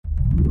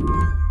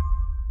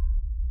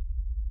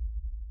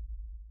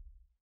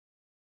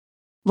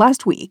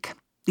Last week,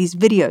 these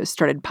videos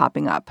started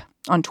popping up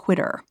on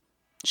Twitter,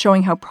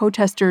 showing how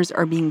protesters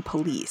are being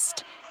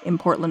policed in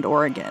Portland,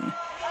 Oregon.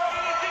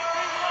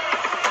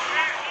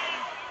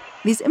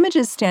 These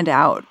images stand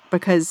out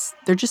because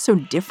they're just so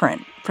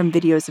different from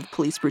videos of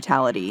police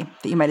brutality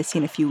that you might have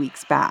seen a few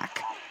weeks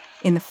back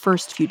in the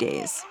first few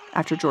days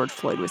after George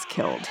Floyd was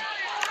killed.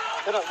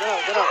 Get up, get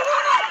up, get up.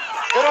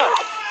 Get up.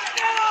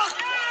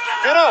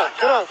 Get up,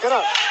 get up, get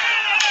up.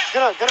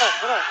 Get up, get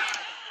up, get up.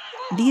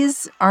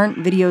 These aren't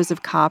videos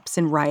of cops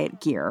in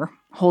riot gear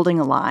holding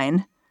a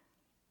line.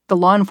 The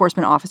law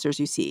enforcement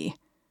officers you see,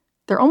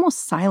 they're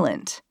almost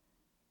silent.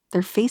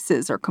 Their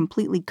faces are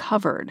completely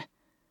covered.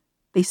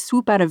 They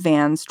swoop out of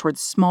vans towards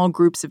small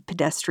groups of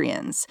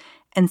pedestrians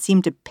and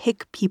seem to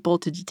pick people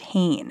to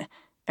detain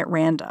at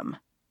random.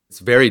 It's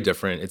very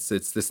different. It's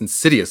this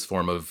insidious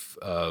form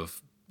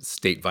of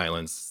state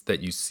violence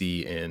that you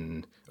see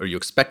in, or you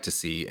expect to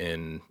see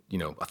in,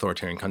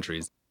 authoritarian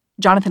countries.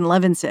 Jonathan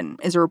Levinson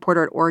is a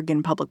reporter at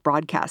Oregon Public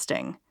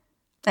Broadcasting.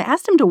 I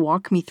asked him to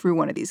walk me through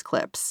one of these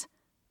clips.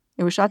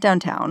 It was shot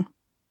downtown.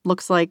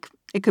 Looks like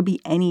it could be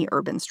any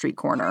urban street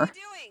corner.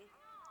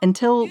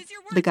 Until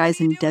the guys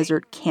in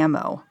desert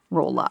camo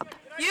roll up.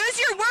 Use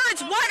your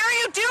words. What are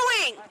you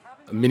doing?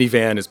 A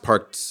minivan is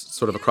parked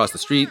sort of across the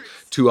street.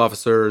 Two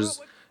officers,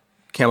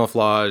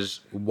 camouflage,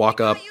 walk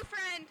up,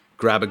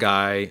 grab a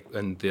guy,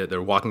 and they're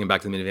walking him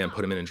back to the minivan,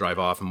 put him in and drive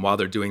off. And while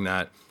they're doing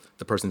that,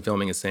 the person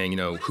filming is saying,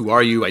 who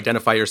are you?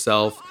 Identify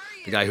yourself.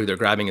 The guy who they're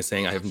grabbing is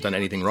saying, I haven't done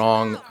anything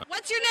wrong.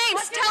 What's your name?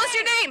 Tell us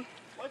your name.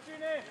 What's your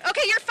name?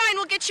 Okay, you're fine.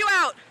 We'll get you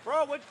out.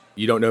 Bro, what?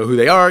 You don't know who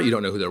they are. You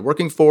don't know who they're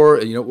working for.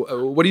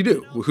 What do you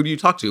do? Who do you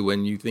talk to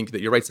when you think that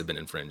your rights have been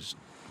infringed?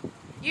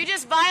 You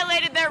just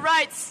violated their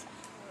rights.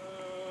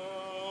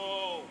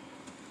 Oh,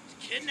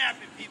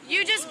 kidnapping people.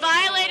 You just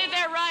violated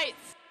their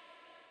rights.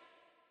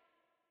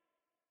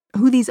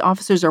 Who these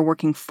officers are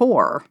working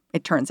for,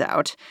 it turns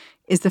out,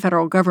 is the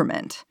federal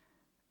government.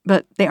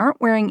 But they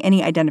aren't wearing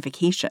any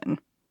identification.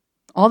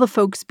 All the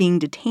folks being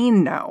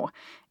detained know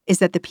is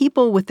that the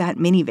people with that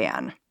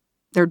minivan,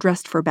 they're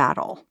dressed for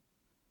battle.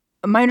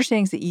 My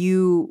understanding is that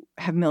you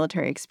have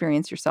military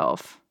experience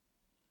yourself.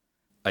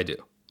 I do.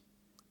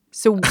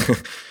 So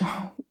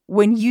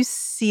when you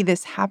see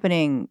this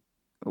happening,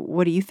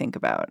 what do you think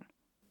about?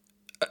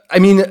 I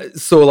mean,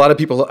 so a lot of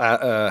people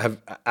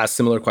have asked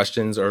similar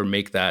questions or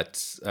make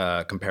that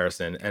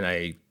comparison, and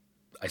I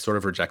sort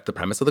of reject the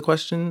premise of the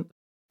question.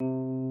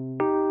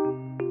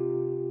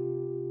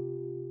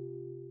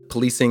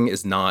 Policing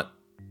is not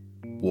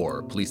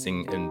war.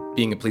 Policing and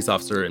being a police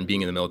officer and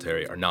being in the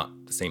military are not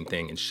the same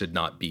thing and should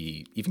not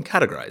be even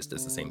categorized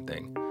as the same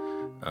thing.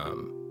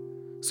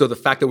 So the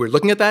fact that we're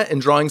looking at that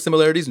and drawing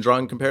similarities and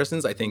drawing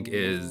comparisons, I think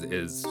is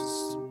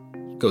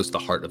goes to the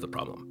heart of the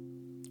problem.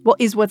 Well,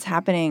 is what's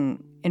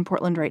happening in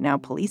Portland right now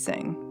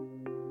policing?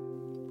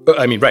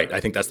 I mean, right.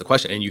 I think that's the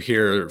question. And you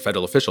hear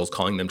federal officials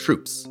calling them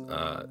troops,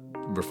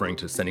 referring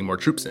to sending more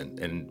troops in.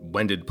 And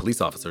when did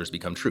police officers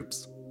become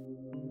troops?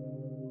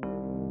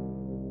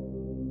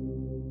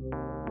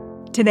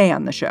 Today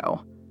on the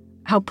show,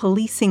 how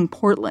policing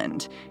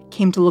Portland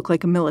came to look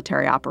like a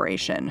military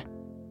operation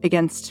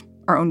against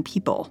our own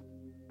people.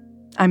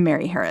 I'm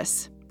Mary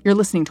Harris. You're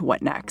listening to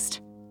What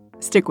Next?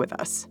 Stick with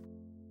us.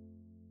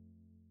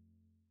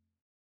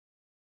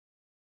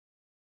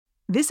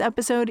 This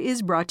episode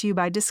is brought to you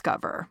by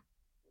Discover.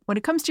 When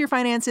it comes to your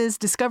finances,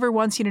 Discover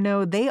wants you to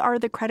know they are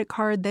the credit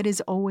card that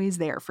is always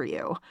there for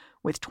you.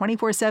 With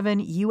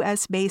 24/7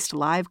 U.S.-based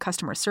live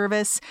customer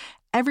service,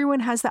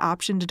 everyone has the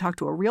option to talk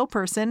to a real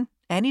person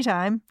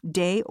anytime,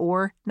 day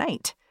or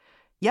night.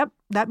 Yep,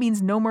 that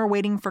means no more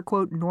waiting for,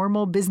 quote,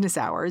 normal business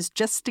hours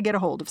just to get a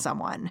hold of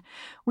someone.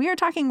 We are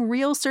talking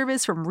real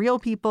service from real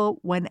people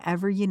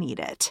whenever you need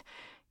it.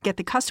 Get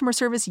the customer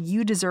service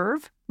you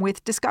deserve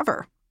with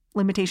Discover.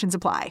 Limitations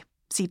apply.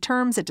 See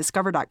terms at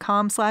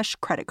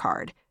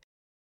discover.com/creditcard.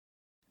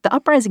 The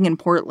uprising in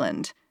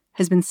Portland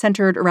has been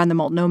centered around the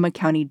Multnomah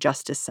County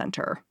Justice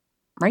Center,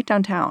 right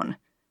downtown.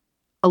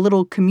 A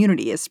little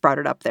community is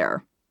sprouted up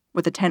there,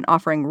 with a tent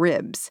offering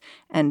ribs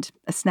and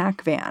a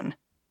snack van.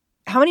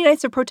 How many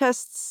nights of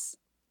protests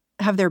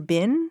have there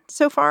been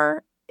so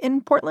far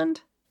in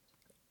Portland?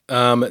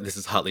 This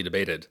is hotly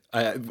debated.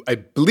 I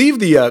believe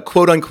the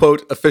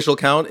quote-unquote official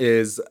count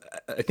is,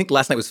 I think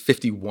last night was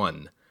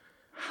 51.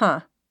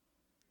 Huh.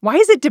 Why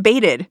is it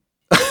debated?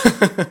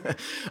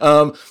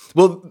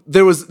 Well,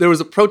 there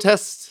was a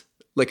protest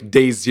like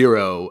day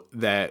zero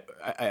that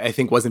I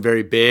think wasn't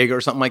very big or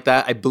something like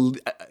that.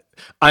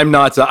 I'm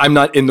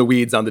not in the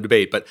weeds on the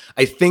debate, but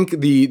I think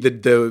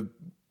the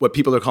what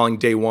people are calling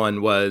day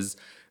one was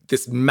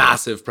this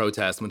massive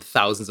protest when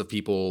thousands of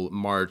people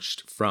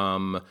marched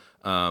from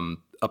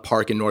a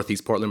park in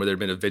Northeast Portland where there had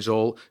been a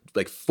vigil,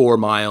 like 4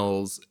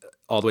 miles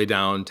all the way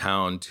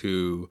downtown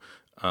to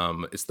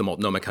it's the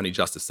Multnomah County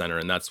Justice Center,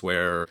 and that's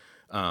where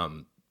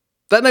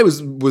that night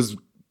was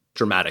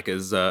dramatic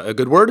is a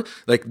good word.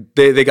 Like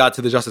they got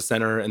to the Justice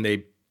Center and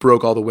they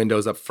broke all the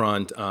windows up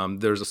front.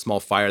 There was a small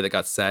fire that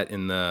got set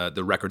in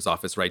the records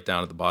office right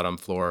down at the bottom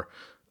floor.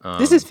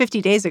 This is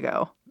 50 days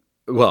ago.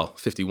 Well,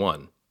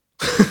 51.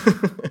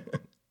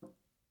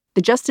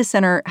 The Justice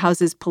Center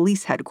houses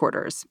police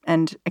headquarters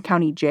and a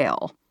county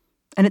jail,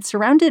 and it's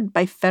surrounded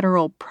by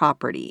federal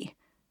property,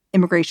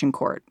 immigration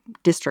court,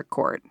 district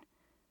court.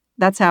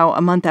 That's how,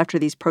 a month after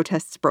these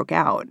protests broke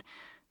out,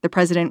 the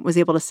president was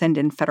able to send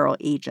in federal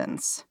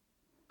agents.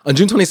 On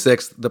June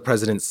 26th, the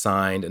president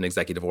signed an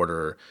executive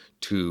order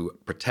to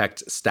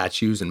protect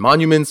statues and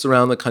monuments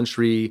around the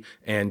country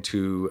and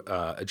to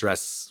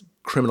address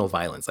criminal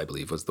violence, I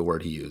believe was the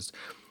word he used.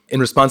 In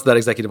response to that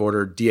executive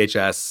order,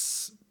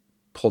 DHS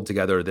pulled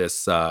together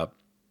this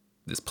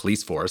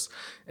police force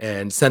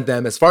and sent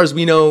them, as far as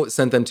we know,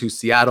 to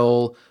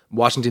Seattle,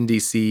 Washington,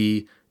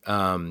 D.C.,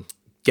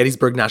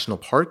 Gettysburg National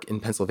Park in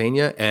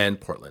Pennsylvania,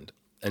 and Portland.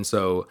 And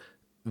so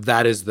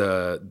that is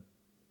the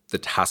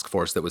task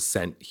force that was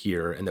sent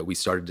here and that we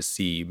started to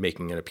see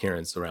making an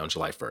appearance around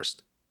July 1st.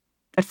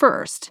 At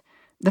first,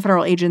 the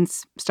federal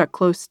agents stuck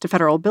close to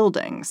federal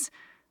buildings.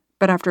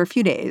 But after a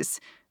few days,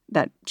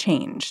 that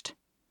changed.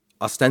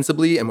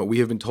 Ostensibly, and what we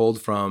have been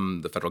told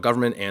from the federal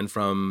government and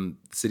from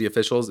city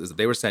officials, is that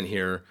they were sent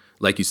here,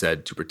 like you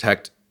said, to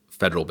protect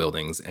federal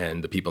buildings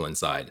and the people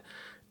inside.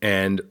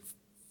 And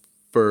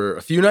for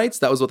a few nights,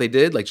 that was what they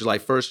did, like July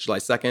 1st, July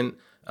 2nd.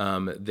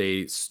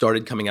 They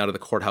started coming out of the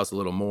courthouse a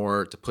little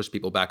more to push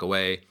people back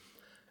away.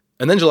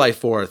 And then July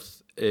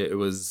 4th,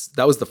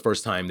 that was the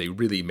first time they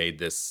really made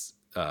this,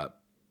 it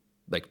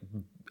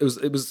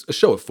was a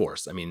show of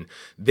force. I mean,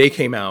 they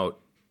came out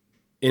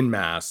en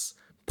masse,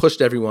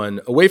 pushed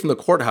everyone away from the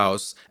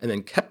courthouse, and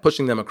then kept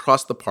pushing them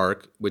across the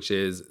park, which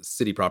is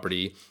city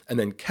property, and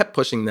then kept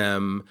pushing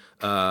them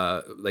 2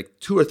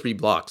 or 3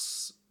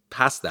 blocks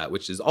past that,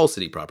 which is all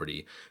city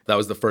property. That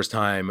was the first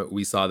time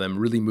we saw them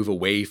really move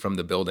away from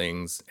the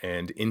buildings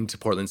and into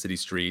Portland city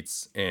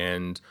streets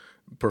and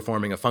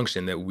performing a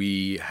function that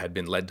we had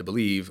been led to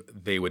believe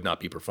they would not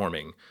be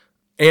performing.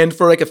 And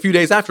for a few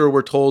days after,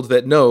 we're told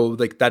that no,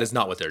 that is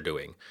not what they're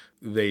doing.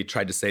 They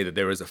tried to say that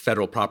there was a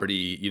federal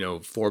property,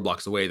 4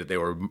 blocks away that they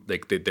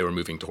were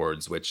moving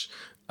towards, which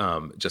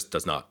just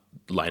does not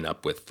line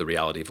up with the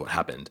reality of what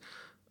happened.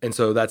 And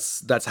so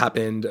that's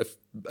happened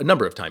a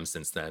number of times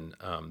since then.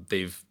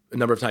 They've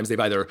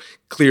either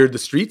cleared the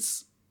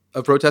streets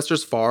of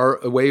protesters far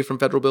away from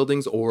federal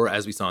buildings, or,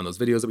 as we saw in those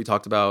videos that we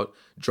talked about,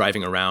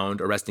 driving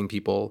around, arresting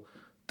people.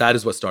 That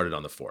is what started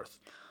on the 4th.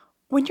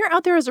 When you're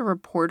out there as a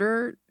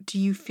reporter, do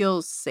you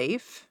feel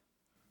safe?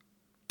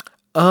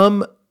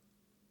 Not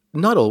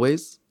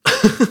always.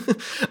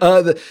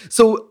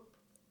 So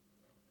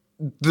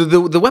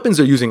the weapons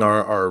they're using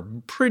are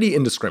pretty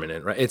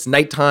indiscriminate, right? It's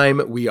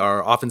nighttime. We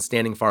are often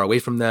standing far away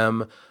from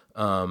them.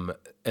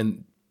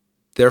 And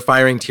they're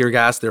firing tear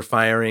gas. They're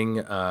firing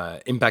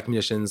impact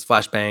munitions,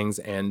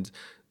 flashbangs, and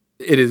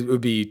it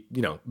would be,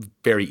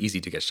 very easy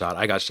to get shot.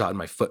 I got shot in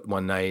my foot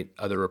one night.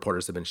 Other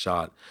reporters have been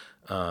shot.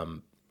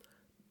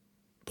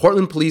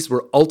 Portland police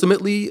were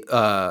ultimately,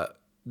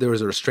 there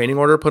was a restraining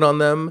order put on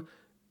them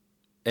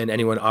and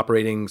anyone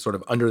operating sort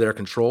of under their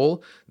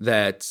control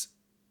that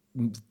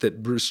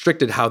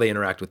restricted how they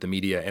interact with the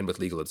media and with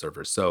legal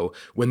observers. So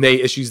when they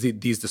issue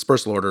these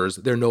dispersal orders,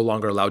 they're no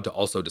longer allowed to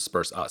also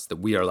disperse us, that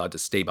we are allowed to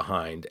stay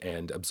behind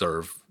and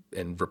observe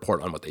and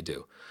report on what they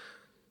do.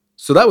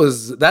 So there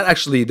was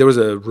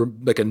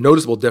a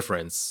noticeable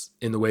difference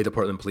in the way the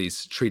Portland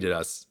police treated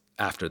us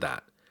after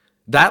that.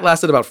 That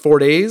lasted about 4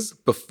 days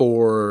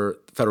before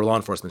federal law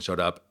enforcement showed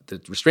up.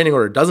 The restraining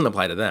order doesn't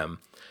apply to them,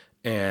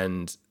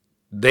 and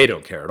they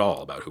don't care at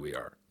all about who we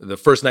are. The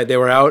first night they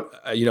were out,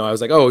 I was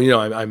like,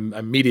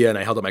 I'm media, and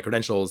I held up my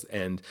credentials,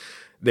 and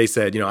they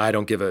said, I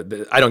don't give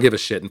a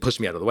shit, and pushed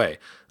me out of the way.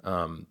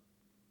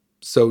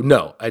 So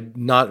no,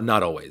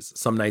 not always.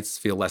 Some nights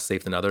feel less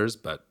safe than others,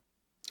 but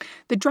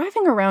the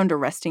driving around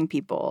arresting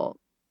people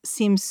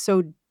seems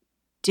so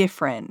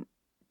different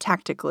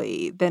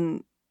tactically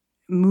than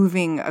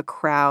moving a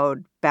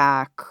crowd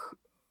back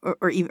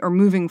or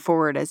moving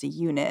forward as a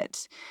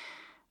unit.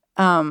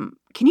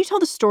 Can you tell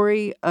the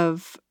story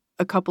of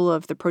a couple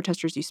of the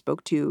protesters you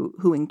spoke to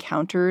who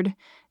encountered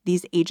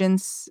these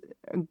agents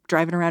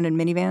driving around in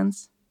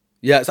minivans?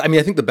 Yes. I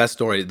think the best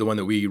story, the one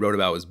that we wrote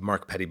about, was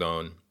Mark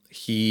Pettibone.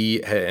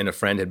 He and a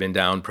friend had been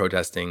down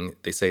protesting.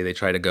 They say they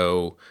try to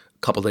go a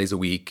couple days a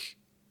week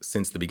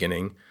since the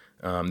beginning.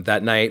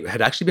 That night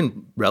had actually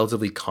been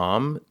relatively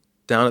calm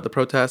down at the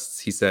protests.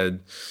 He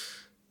said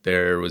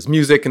there was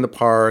music in the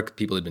park.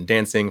 People had been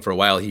dancing for a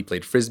while. He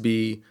played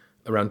Frisbee.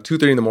 Around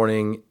 2:30 in the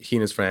morning, he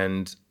and his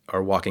friend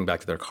are walking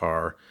back to their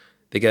car.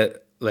 They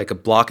get a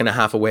block and a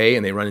half away,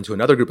 and they run into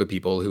another group of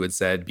people who had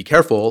said, "Be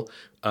careful,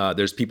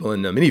 there's people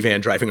in a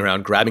minivan driving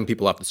around grabbing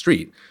people off the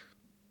street."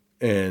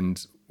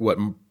 And what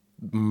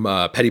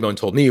Pettibone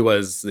told me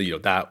was,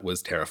 that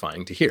was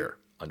terrifying to hear,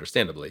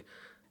 understandably.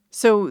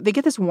 So they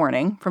get this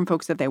warning from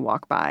folks that they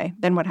walk by.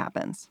 Then what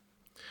happens?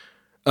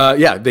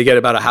 They get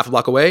about a half a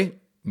block away,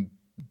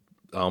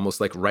 almost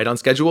right on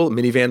schedule.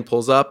 Minivan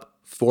pulls up.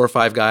 4 or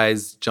 5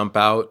 guys jump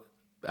out,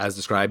 as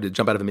described,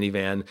 jump out of the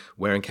minivan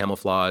wearing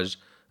camouflage.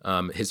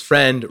 His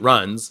friend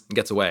runs and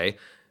gets away.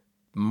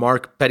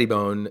 Mark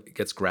Pettibone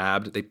gets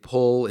grabbed. They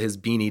pull his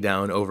beanie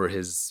down over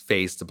his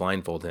face to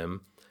blindfold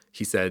him.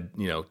 He said,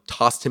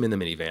 tossed him in the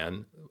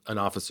minivan. An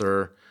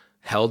officer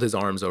held his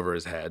arms over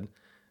his head.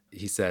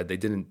 He said they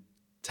didn't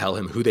tell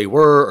him who they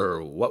were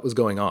or what was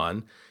going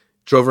on.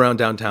 Drove around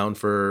downtown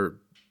for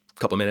a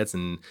couple minutes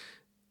and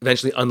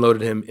eventually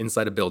unloaded him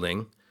inside a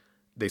building.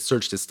 They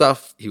searched his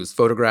stuff. He was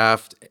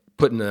photographed,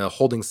 put in a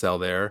holding cell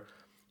there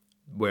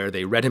where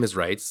they read him his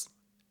rights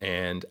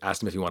and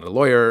asked him if he wanted a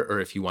lawyer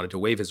or if he wanted to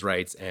waive his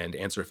rights and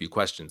answer a few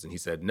questions. And he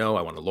said, no,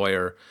 I want a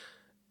lawyer.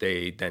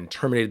 They then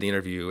terminated the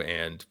interview,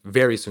 and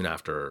very soon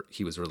after,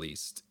 he was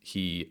released.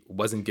 He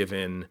wasn't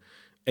given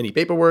any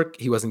paperwork.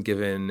 He wasn't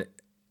given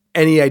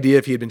any idea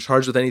if he had been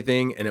charged with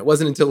anything. And it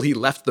wasn't until he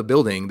left the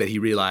building that he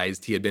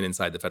realized he had been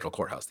inside the federal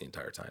courthouse the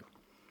entire time.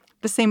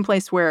 The same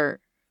place where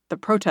the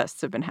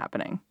protests have been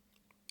happening.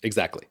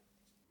 Exactly.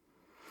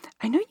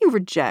 I know you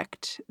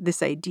reject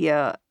this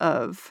idea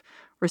of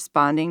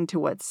responding to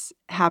what's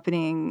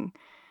happening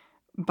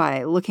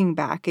by looking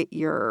back at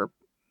your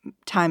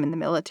time in the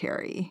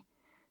military.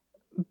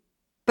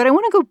 But I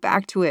want to go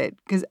back to it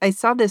because I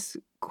saw this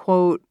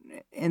quote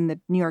in the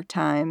New York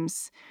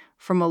Times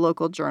from a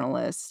local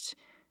journalist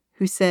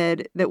who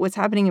said that what's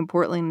happening in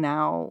Portland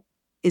now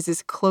is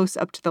as close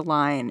up to the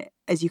line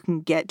as you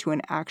can get to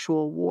an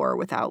actual war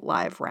without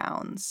live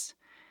rounds.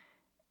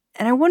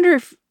 And I wonder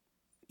if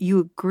you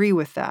agree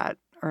with that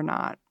or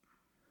not.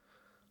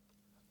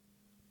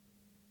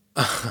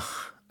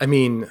 I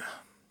mean,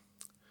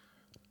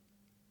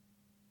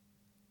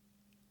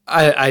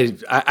 I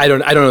don't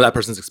know that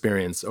person's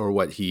experience or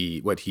what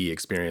he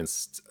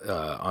experienced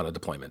on a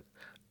deployment.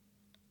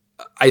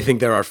 I think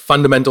there are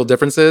fundamental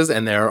differences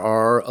and there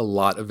are a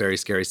lot of very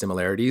scary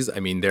similarities. I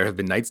mean, there have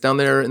been nights down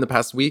there in the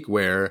past week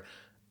where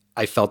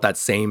I felt that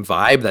same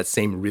vibe, that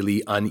same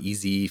really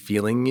uneasy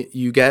feeling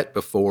you get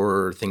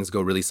before things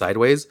go really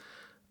sideways.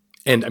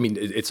 And I mean,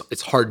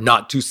 it's hard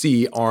not to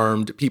see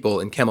armed people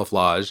in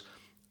camouflage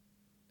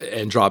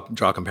and draw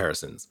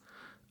comparisons.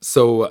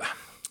 So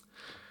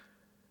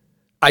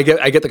I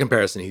get the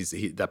comparison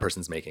that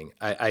person's making.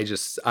 I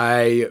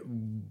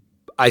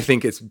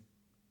think it's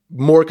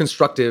more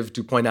constructive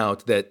to point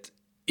out that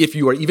if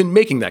you are even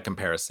making that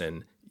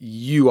comparison,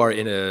 you are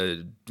in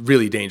a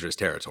really dangerous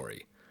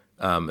territory.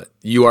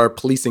 You are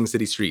policing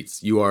city streets.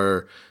 These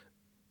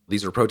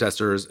are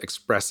protesters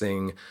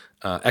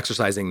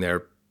exercising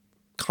their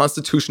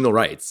constitutional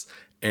rights.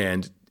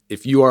 And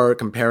if you are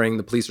comparing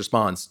the police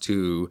response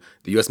to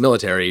the U.S.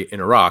 military in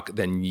Iraq,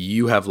 then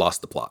you have lost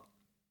the plot.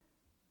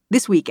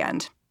 This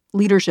weekend,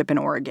 leadership in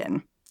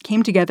Oregon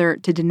came together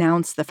to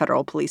denounce the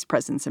federal police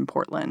presence in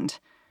Portland.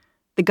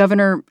 The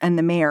governor and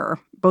the mayor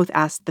both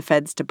asked the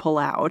feds to pull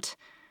out.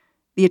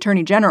 The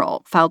attorney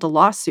general filed a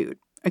lawsuit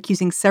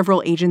accusing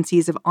several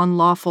agencies of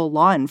unlawful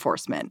law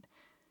enforcement.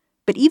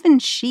 But even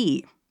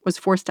she was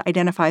forced to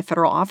identify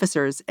federal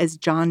officers as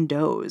John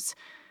Does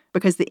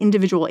because the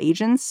individual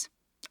agents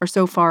are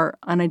so far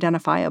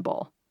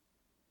unidentifiable.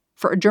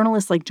 For a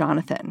journalist like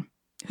Jonathan,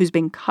 who's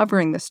been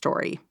covering the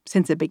story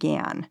since it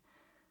began,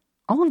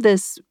 all of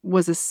this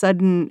was a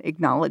sudden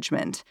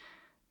acknowledgement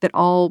that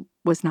all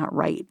was not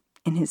right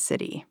in his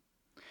city.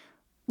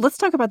 Let's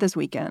talk about this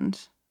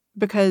weekend,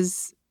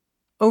 because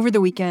over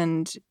the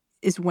weekend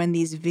is when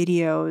these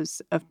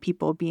videos of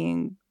people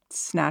being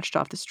snatched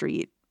off the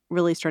street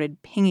really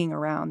started pinging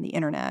around the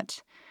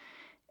internet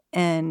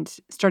and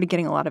started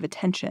getting a lot of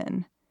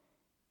attention.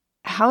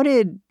 How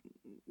did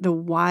the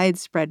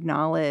widespread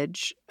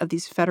knowledge of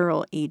these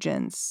federal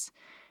agents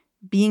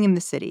being in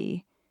the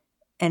city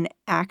and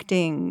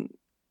acting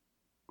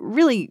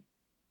really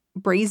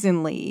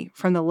brazenly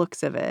from the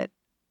looks of it,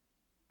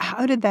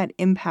 how did that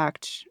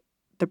impact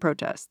the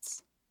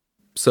protests?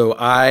 So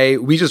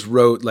we just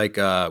wrote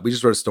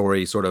a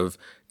story sort of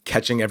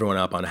catching everyone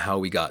up on how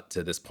we got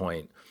to this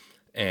point.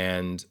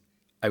 And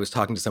I was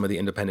talking to some of the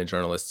independent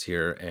journalists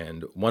here,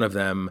 and one of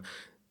them,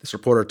 this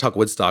reporter, Tuck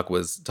Woodstock,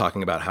 was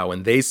talking about how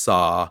when they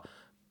saw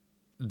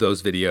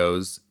those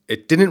videos,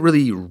 it didn't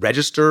really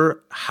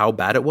register how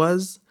bad it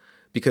was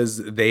because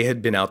they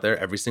had been out there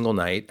every single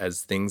night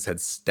as things had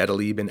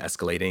steadily been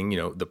escalating. You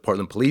know, the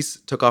Portland police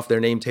took off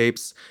their name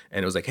tapes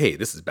and it was like, hey,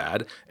 this is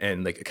bad.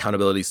 And like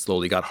accountability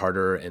slowly got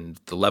harder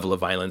and the level of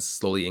violence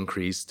slowly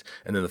increased.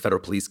 And then the federal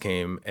police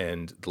came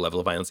and the level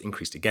of violence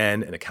increased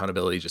again and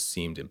accountability just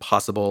seemed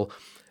impossible.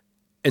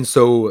 And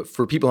so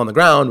for people on the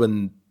ground,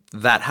 when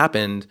that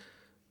happened,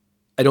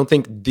 I don't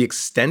think the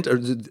extent or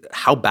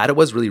how bad it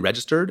was really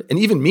registered. And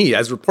even me,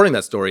 as reporting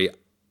that story,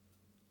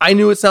 I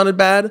knew it sounded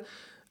bad.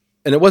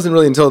 And it wasn't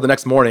really until the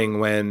next morning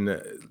when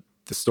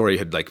the story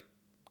had like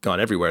gone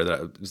everywhere that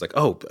I was like,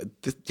 oh,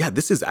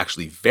 this is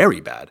actually very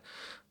bad.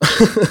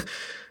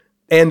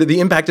 And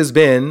the impact has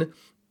been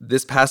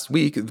this past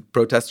week, the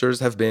protesters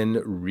have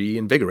been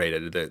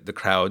reinvigorated. The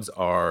crowds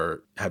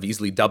have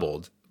easily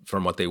doubled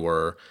from what they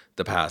were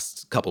the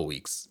past couple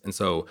weeks. And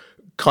so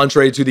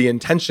contrary to the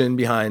intention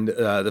behind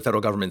the federal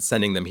government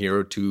sending them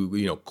here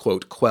to,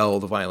 quote, quell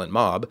the violent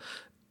mob,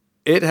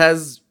 it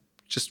has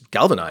just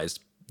galvanized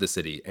the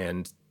city.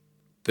 And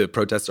the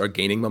protests are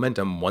gaining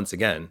momentum once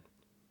again.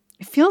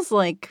 It feels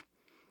like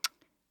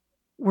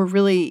we're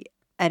really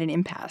at an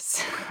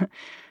impasse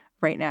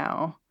right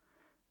now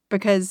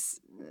because,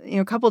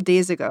 a couple of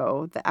days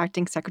ago, the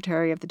acting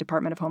secretary of the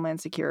Department of Homeland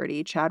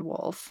Security, Chad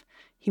Wolf,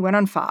 he went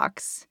on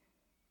Fox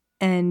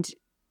and,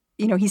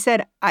 he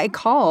said, I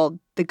called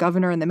the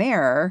governor and the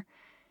mayor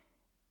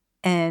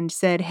and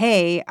said,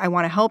 hey, I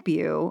want to help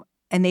you.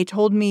 And they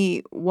told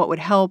me what would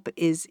help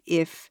is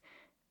if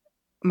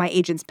my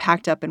agents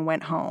packed up and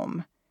went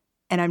home.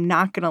 And I'm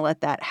not going to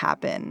let that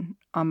happen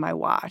on my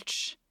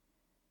watch,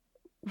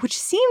 which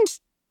seemed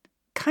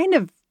kind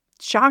of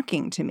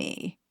shocking to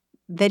me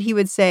that he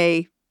would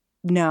say,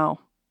 no,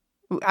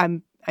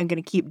 I'm going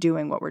to keep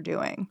doing what we're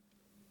doing.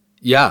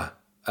 Yeah.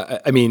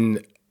 I mean,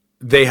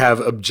 they have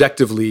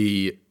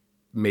objectively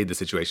made the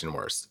situation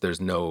worse.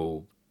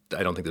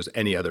 I don't think there's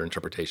any other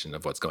interpretation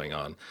of what's going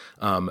on.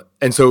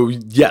 And so,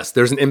 yes,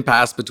 there's an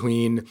impasse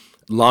between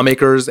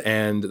lawmakers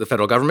and the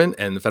federal government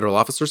and the federal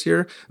officers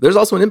here. There's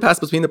also an impasse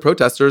between the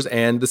protesters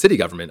and the city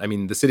government. I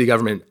mean, the city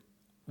government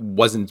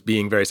wasn't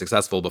being very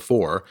successful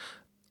before.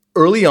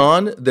 Early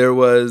on, there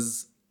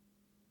was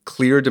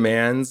clear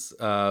demands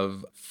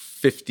of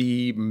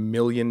 $50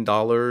 million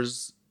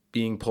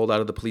being pulled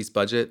out of the police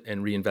budget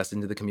and reinvested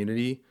into the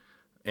community.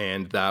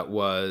 And that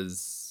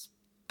was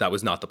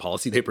not the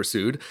policy they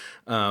pursued.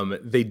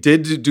 They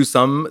did do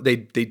some. They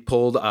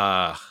pulled,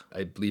 I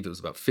believe it was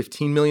about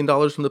 $15 million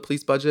from the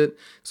police budget.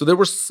 So there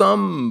were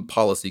some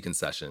policy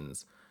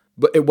concessions,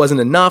 but it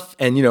wasn't enough.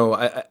 And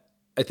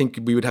I think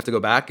we would have to go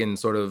back and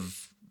sort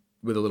of,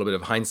 with a little bit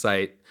of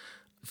hindsight,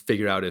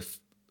 figure out if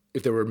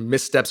there were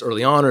missteps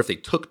early on or if they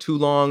took too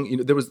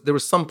long. There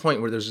was some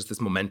point where there was just this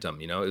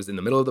momentum. It was in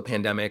the middle of the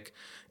pandemic.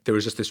 There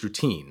was just this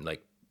routine.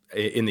 Like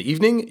in the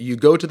evening, you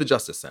go to the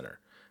Justice Center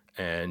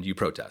and you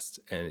protest,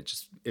 and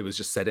it was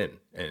just set in.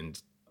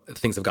 And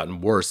things have gotten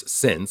worse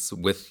since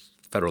with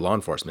federal law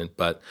enforcement,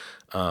 but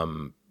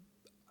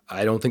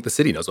I don't think the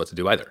city knows what to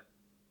do either.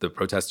 The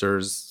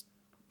protesters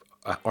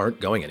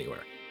aren't going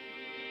anywhere.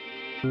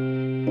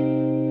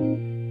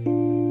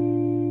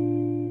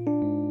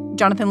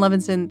 Jonathan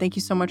Levinson, thank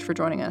you so much for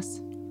joining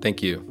us.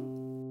 Thank you.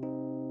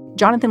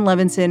 Jonathan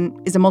Levinson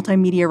is a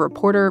multimedia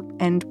reporter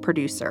and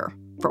producer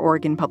for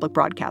Oregon Public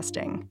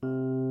Broadcasting.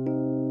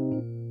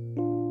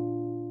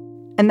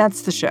 And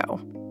that's the show.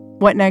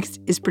 What Next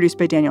is produced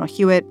by Daniel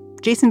Hewitt,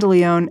 Jason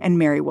DeLeon, and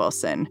Mary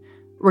Wilson.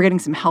 We're getting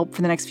some help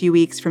for the next few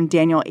weeks from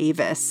Daniel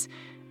Avis.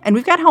 And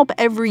we've got help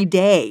every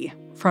day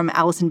from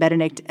Allison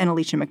Benedict and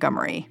Alicia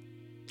Montgomery.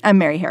 I'm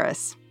Mary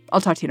Harris.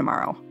 I'll talk to you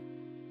tomorrow.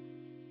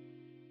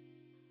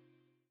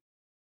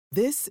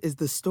 This is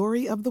the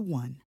story of the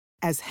one.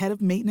 As head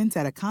of maintenance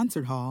at a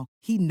concert hall,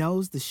 he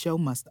knows the show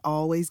must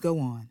always go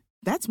on.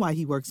 That's why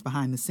he works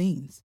behind the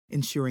scenes,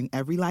 ensuring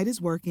every light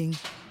is working,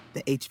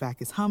 the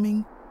HVAC is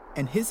humming,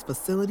 and his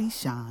facility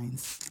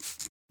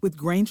shines. With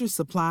Grainger's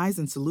supplies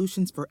and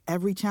solutions for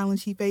every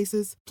challenge he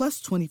faces,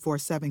 plus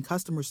 24/7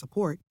 customer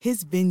support,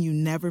 his venue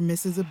never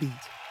misses a beat.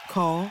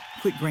 Call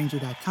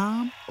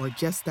quickgrainger.com or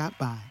just stop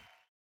by.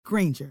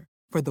 Grainger,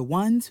 for the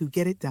ones who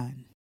get it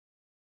done.